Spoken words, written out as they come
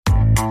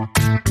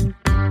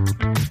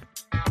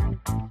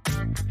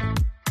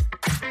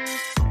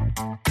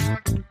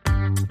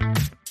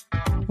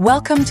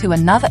Welcome to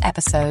another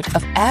episode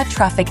of Air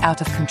Traffic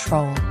Out of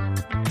Control,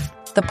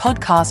 the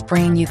podcast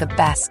bringing you the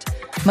best,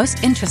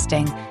 most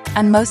interesting,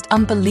 and most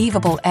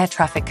unbelievable air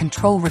traffic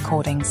control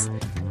recordings,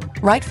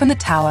 right from the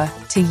tower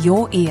to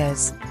your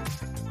ears.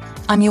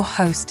 I'm your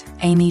host,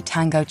 Amy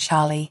Tango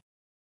Charlie.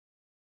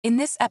 In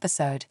this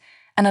episode,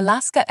 an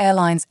Alaska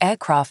Airlines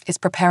aircraft is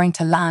preparing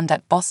to land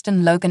at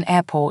Boston Logan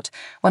Airport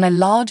when a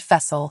large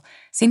vessel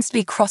seems to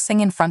be crossing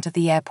in front of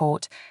the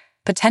airport,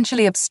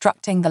 potentially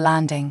obstructing the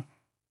landing.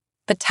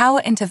 The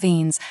tower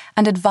intervenes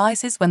and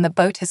advises when the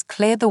boat has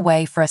cleared the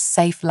way for a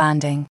safe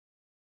landing.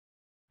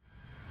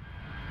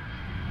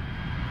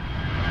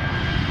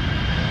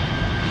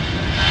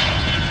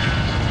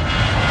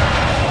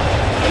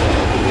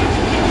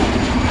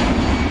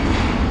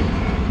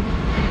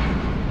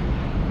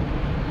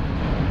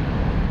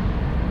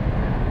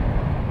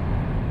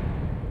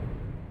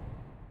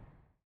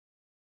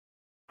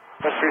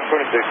 That's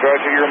 326,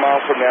 Roger, you're a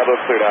mile from now,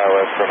 cleared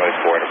ILS, runway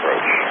 4 and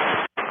approach.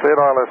 Cleared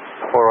ILS,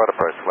 4 right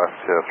approach, last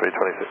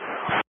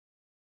 326.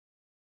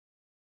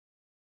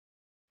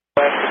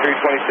 Last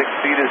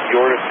 326 feet is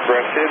your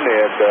discretion,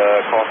 and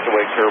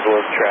Costaway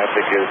turbulent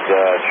traffic is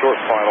short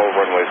final,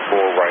 runway 4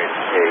 right,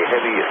 a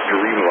heavy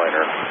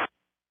Dreamliner.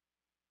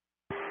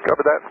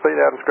 Copy that, speed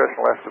out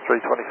discretion, last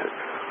 326.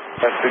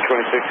 Last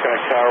 326,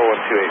 connect tower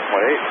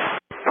 128.8.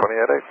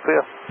 28.8, see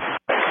ya.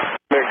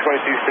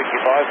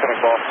 2265,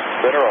 connect Boston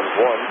Center on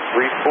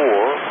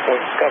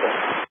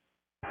 134.7.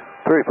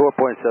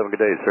 34.7,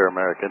 good day, sir,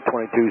 American,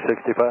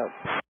 2265.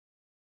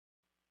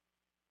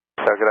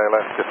 Good day,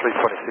 Alaska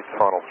 326,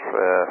 final,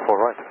 4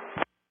 right.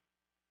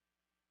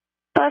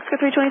 Alaska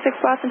 326,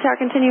 Boston Tower,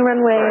 continue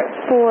runway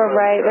 4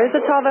 right. There's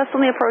a tall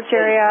vessel in the approach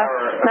area,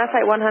 mass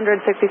height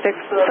 166.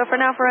 So for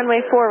now, for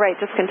runway 4 right,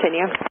 just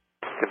continue.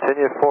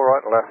 Continue 4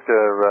 right, Alaska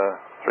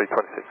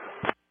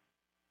 326.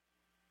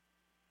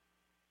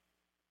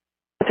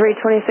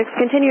 326,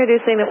 continue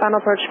reducing the final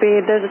approach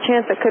speed. There's a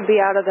chance it could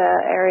be out of the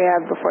area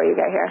before you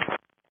get here.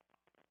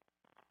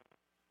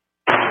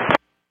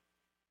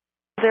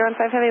 015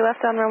 heavy left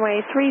on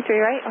runway 33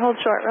 right, hold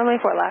short, runway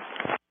 4 left.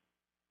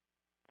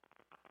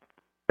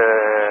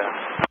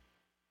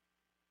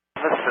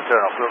 Mr.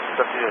 Turner, we'll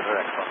step to the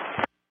next one.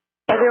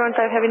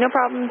 015 heavy, no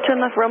problem.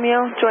 Turn left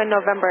Romeo, join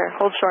November,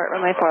 hold short,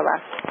 runway 4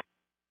 left.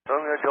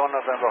 Romeo, join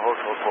November, hold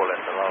short, 4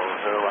 left,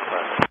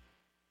 015.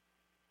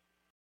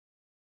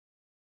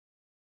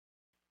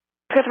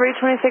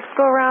 326,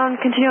 go around,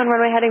 continue on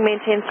runway heading,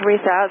 maintain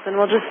 3000.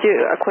 We'll just do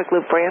a quick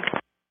loop for you.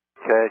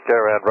 Okay, go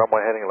around,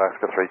 runway heading,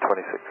 Alaska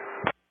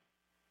 326.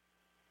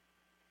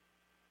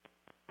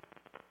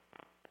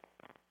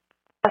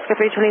 Alaska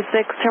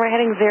 326, turn right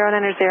heading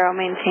 090,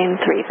 maintain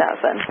 3000.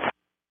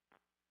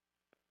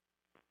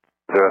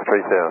 03000,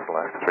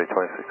 Alaska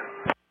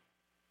 326.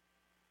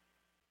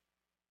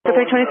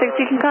 326,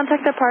 you can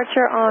contact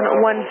departure on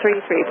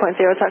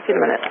 133.0. Talk to you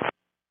in a minute.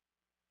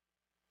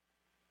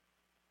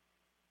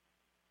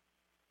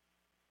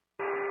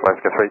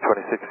 Alaska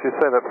 326, can you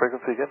say that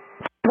frequency again?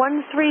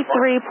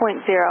 133.0.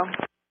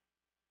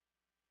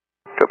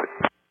 Copy.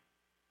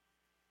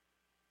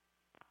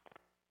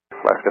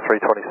 Alaska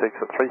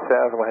 326 at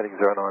 3000, we're heading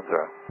 090. Alaska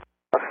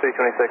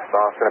 326,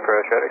 Boston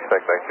approach, I'd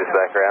expect back to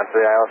back around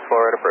to the ILS 4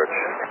 right approach.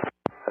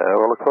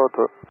 We'll look forward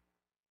to it.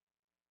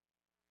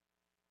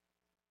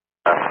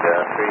 Alaska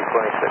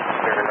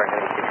 326, turn right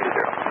heading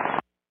 220.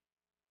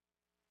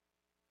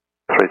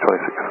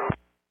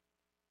 326.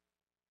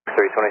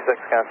 326,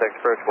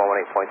 contact approach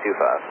 118.25.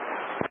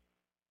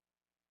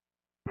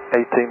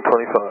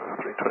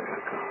 1825,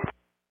 326.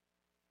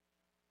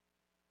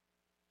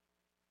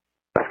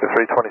 Alaska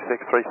 326,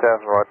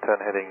 3000, right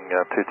turn heading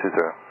 220.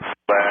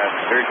 Last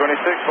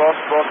 326,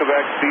 Boston, welcome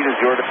back. Speed is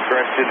your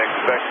discretion.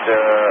 Expect,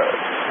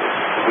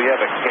 we have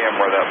a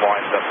camera that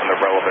lines up in the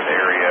relevant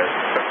area.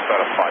 Expect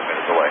about a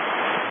 5-minute delay.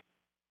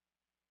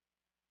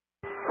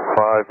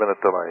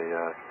 5-minute delay,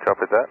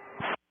 copy that.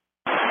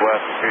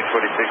 West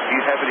 326, do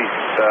you have any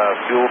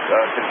fuel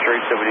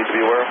constraints that we need to be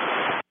aware of?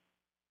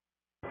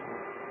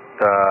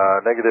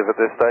 Negative at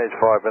this stage,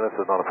 5 minutes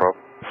is not a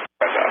problem.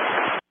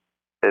 Fantastic.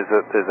 Is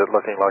it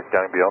looking like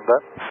going beyond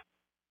that?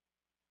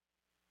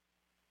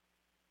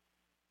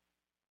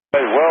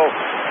 Well,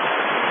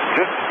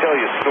 just to tell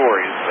you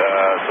stories,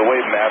 the way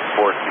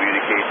Massport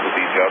communicates with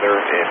each other,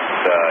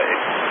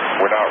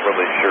 we're not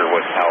really sure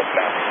how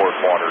Massport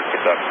Water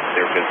conducts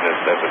their business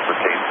as it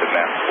pertains to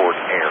Massport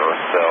Air.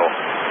 So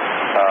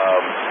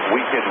we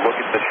can look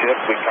at the ship,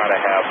 we kind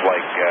of have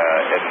like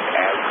an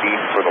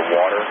as-seen for the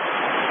water,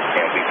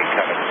 and we can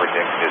kind of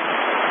predict its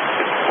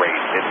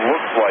rate. It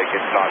looks like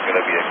it's not going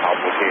to be a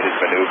complicated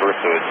maneuver,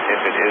 so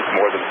if it is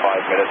more than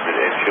 5 minutes,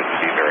 it shouldn't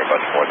be very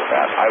much more than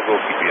that. I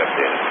will keep you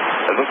updated.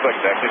 It looks like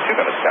it's actually 2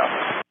 minutes now.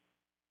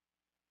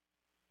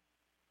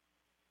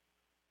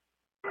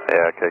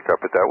 Yeah, okay,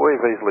 copy that.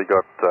 We've easily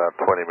got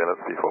 20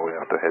 minutes before we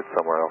have to head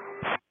somewhere else.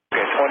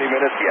 Okay, 20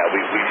 minutes? Yeah,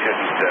 we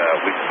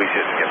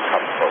shouldn't get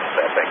come close to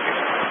that. Thank you.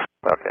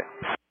 Okay.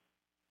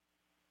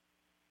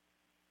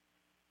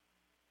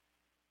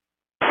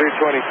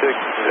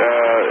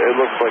 it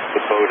looks like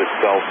the boat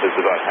itself is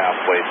about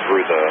halfway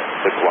through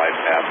the glide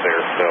path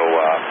there, so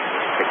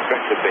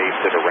expect to base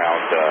it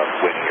around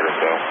wind shear or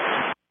so.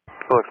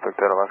 We'll expect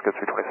that, Alaska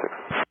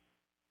 326.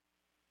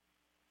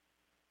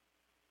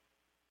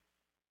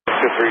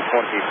 Alaska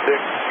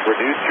 326,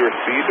 reduce your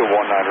speed to 190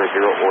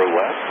 or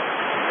less,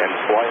 and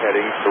fly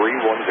heading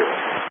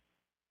 310.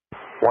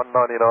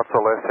 190 knots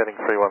or less, heading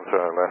 310,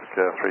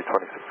 Alaska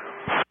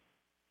 326.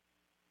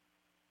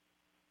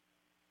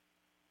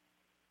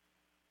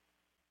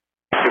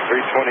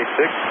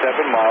 326,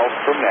 7 miles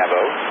from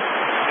Navo,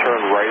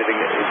 turn right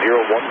heading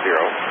 010,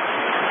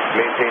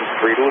 maintain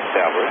 3 to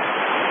establish,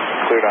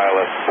 cleared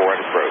ILS 4 at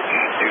approach,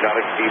 do not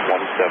exceed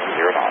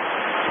 170 knots.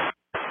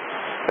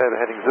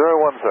 Heading 010,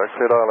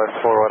 cleared ILS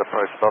 4 right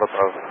approach, not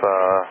above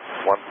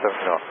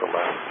 170 knots,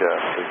 Alaska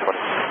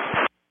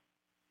 326.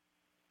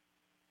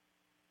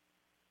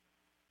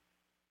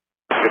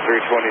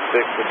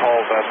 326, the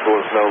tall vessel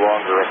is no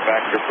longer a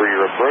factor for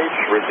your approach.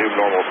 Resume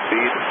normal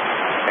speed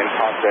and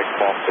contact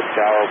Boston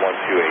Tower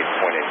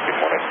 128.8. Good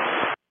morning.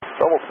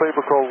 Normal speed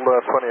will call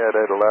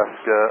 28.8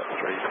 Alaska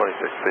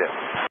 326 p.m.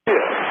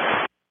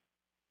 Yeah.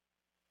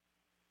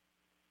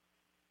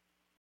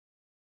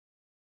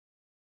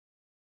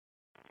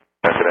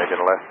 Copenhagen,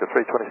 Alaska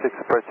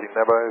 326 approaching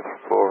Nabo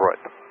for right.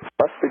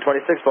 Bus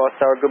 326, Boss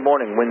Tower, good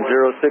morning. Wind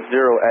 060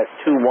 at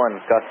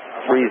 21, gust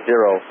 30.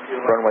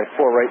 Runway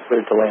 4 right,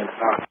 cleared to land.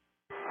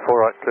 4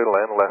 right, cleared to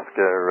land,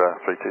 Alaska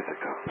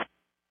 326.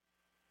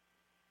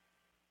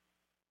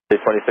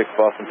 326,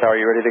 Boston Tower,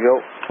 you ready to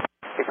go?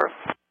 Sure.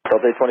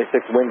 Delta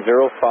 26, wind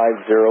 050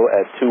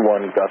 at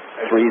 21, gust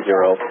 30.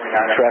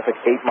 Traffic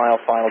 8 mile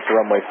final to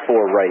runway 4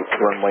 right,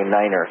 runway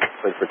 9er,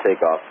 cleared for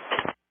takeoff.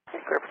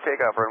 Clear for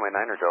takeoff, runway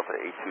 9er, Delta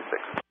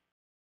 826.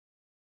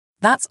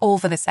 That's all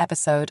for this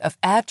episode of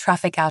Air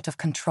Traffic Out of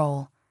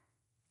Control.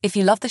 If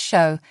you love the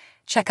show,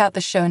 check out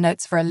the show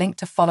notes for a link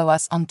to follow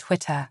us on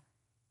Twitter.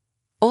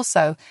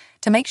 Also,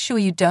 to make sure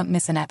you don't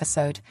miss an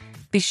episode,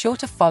 be sure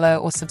to follow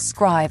or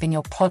subscribe in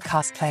your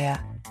podcast player.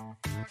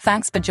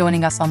 Thanks for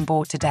joining us on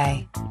board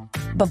today.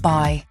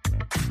 Bye-bye.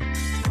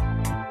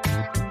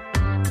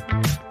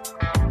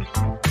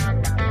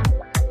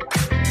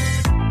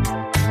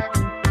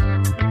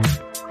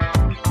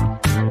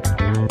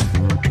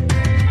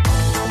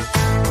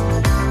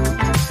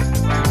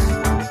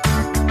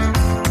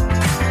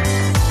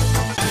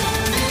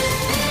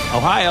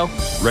 Ohio,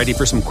 ready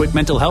for some quick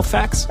mental health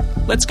facts?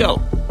 Let's go.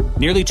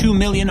 Nearly 2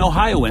 million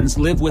Ohioans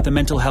live with a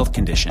mental health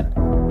condition.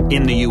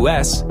 In the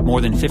U.S.,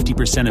 more than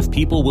 50% of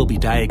people will be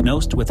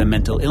diagnosed with a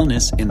mental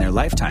illness in their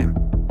lifetime.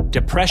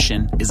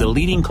 Depression is a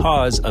leading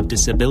cause of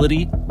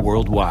disability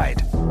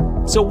worldwide.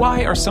 So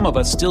why are some of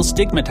us still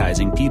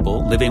stigmatizing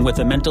people living with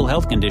a mental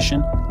health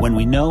condition when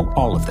we know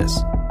all of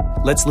this?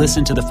 Let's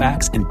listen to the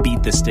facts and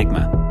beat the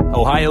stigma.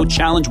 Ohio,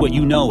 challenge what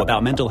you know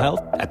about mental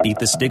health at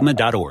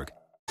beatthestigma.org.